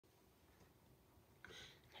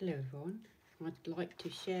Hello everyone, I'd like to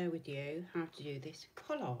share with you how to do this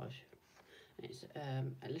collage. It's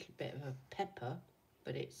a little bit of a pepper,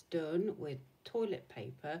 but it's done with toilet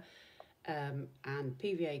paper and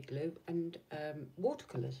PVA glue and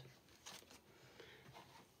watercolours.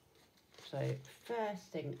 So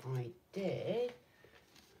first thing I did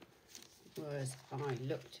was I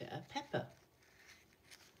looked at a pepper,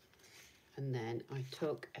 and then I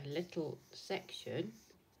took a little section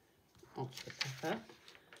of the pepper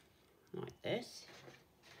like this.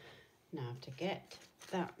 Now to get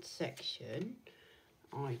that section,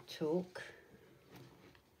 I took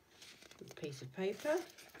a piece of paper,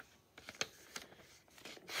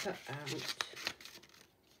 cut out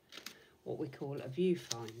what we call a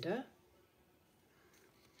viewfinder,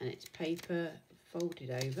 and it's paper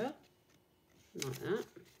folded over like that,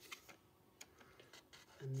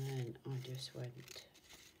 and then I just went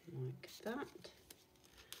like that.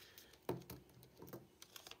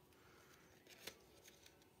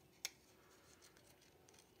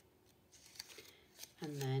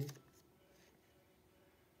 And then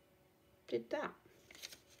did that.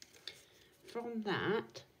 From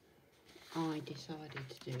that, I decided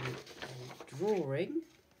to do a drawing,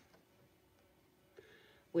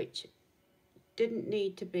 which didn't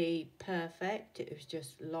need to be perfect. It was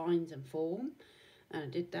just lines and form, and I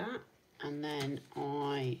did that. And then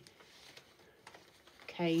I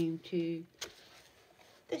came to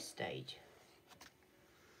this stage,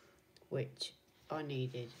 which I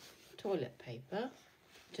needed toilet paper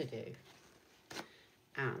to do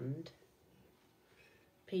and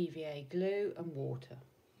PVA glue and water.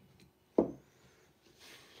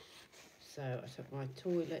 So I took my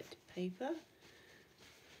toilet paper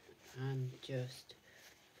and just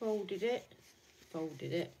folded it,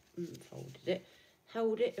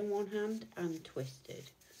 held it in one hand and twisted.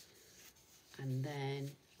 And then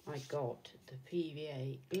I got the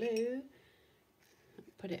PVA glue,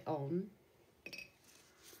 put it on,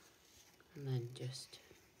 and then just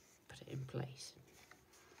put it in place.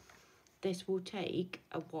 This will take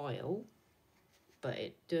a while, but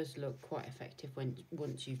it does look quite effective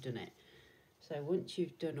once you've done it. So once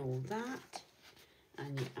you've done all that,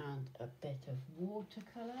 and you add a bit of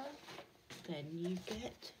watercolour, then you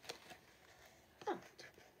get that.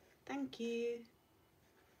 Thank you.